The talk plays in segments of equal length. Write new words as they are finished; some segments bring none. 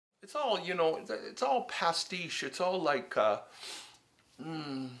it's all, you know, it's all pastiche. It's all like,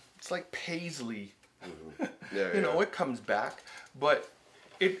 it's like paisley. Yeah, You know, it comes back, but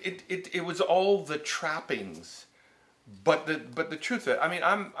it was all the trappings. But the truth of it, I mean,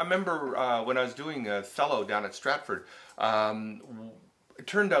 I remember when I was doing Othello down at Stratford, it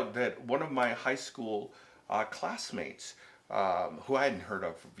turned out that one of my high school classmates, who I hadn't heard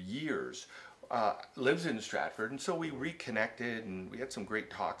of for years, lives in Stratford, and so we reconnected and we had some great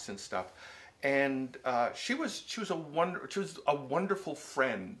talks and stuff. And she was a wonderful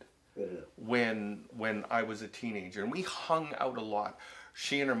friend when I was a teenager, and we hung out a lot.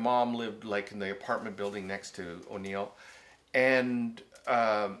 She and her mom lived like in the apartment building next to O'Neill, and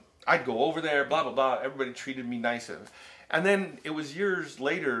I'd go over there, blah blah blah. Everybody treated me nice, and then it was years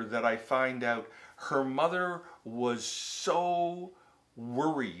later that I find out her mother was so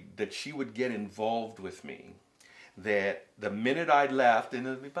worried that she would get involved with me that the minute I left, and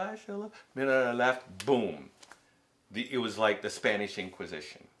it'd be bye, Sheila. The minute I left, boom, it was like the Spanish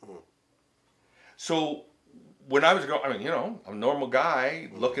Inquisition. So when I was growing, I mean, you know, I'm a normal guy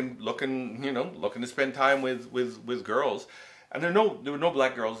looking, you know, looking to spend time with girls, and there were no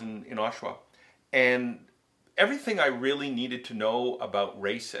black girls in Oshawa, and everything I really needed to know about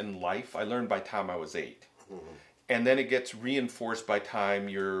race and life, I learned by the time I was 8. And then it gets reinforced by time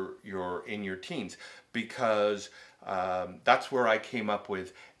you're in your teens, because that's where I came up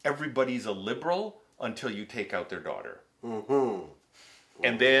with everybody's a liberal until you take out their daughter.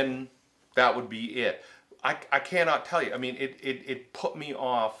 And then that would be it. I cannot tell you. I mean, it put me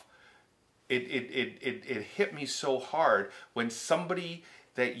off. It hit me so hard when somebody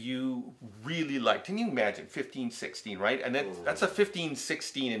that you really liked, and you imagine 15, 16, right? And that's a 15,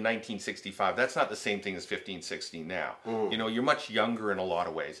 16 in 1965. That's not the same thing as 15, 16 now. You know, you're much younger in a lot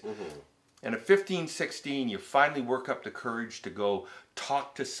of ways. And at 15, 16, you finally work up the courage to go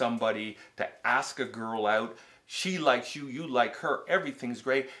talk to somebody, to ask a girl out. She likes you, you like her, everything's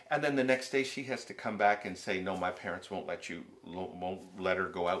great. And then the next day she has to come back and say, no, my parents won't let her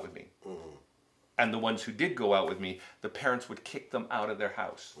go out with me. And the ones who did go out with me, the parents would kick them out of their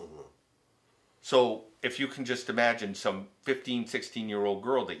house. So if you can just imagine, some 15, 16-year-old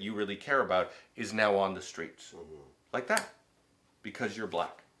girl that you really care about is now on the streets. Like that. Because you're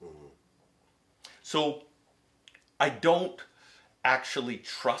black. So I don't actually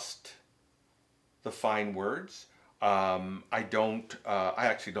trust the fine words. I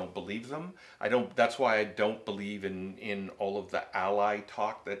actually don't believe them. That's why I don't believe in all of the ally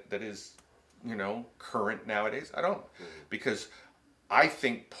talk that is, you know, current nowadays. I don't, because I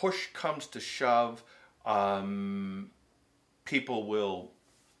think push comes to shove, people will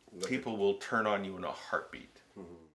turn on you in a heartbeat.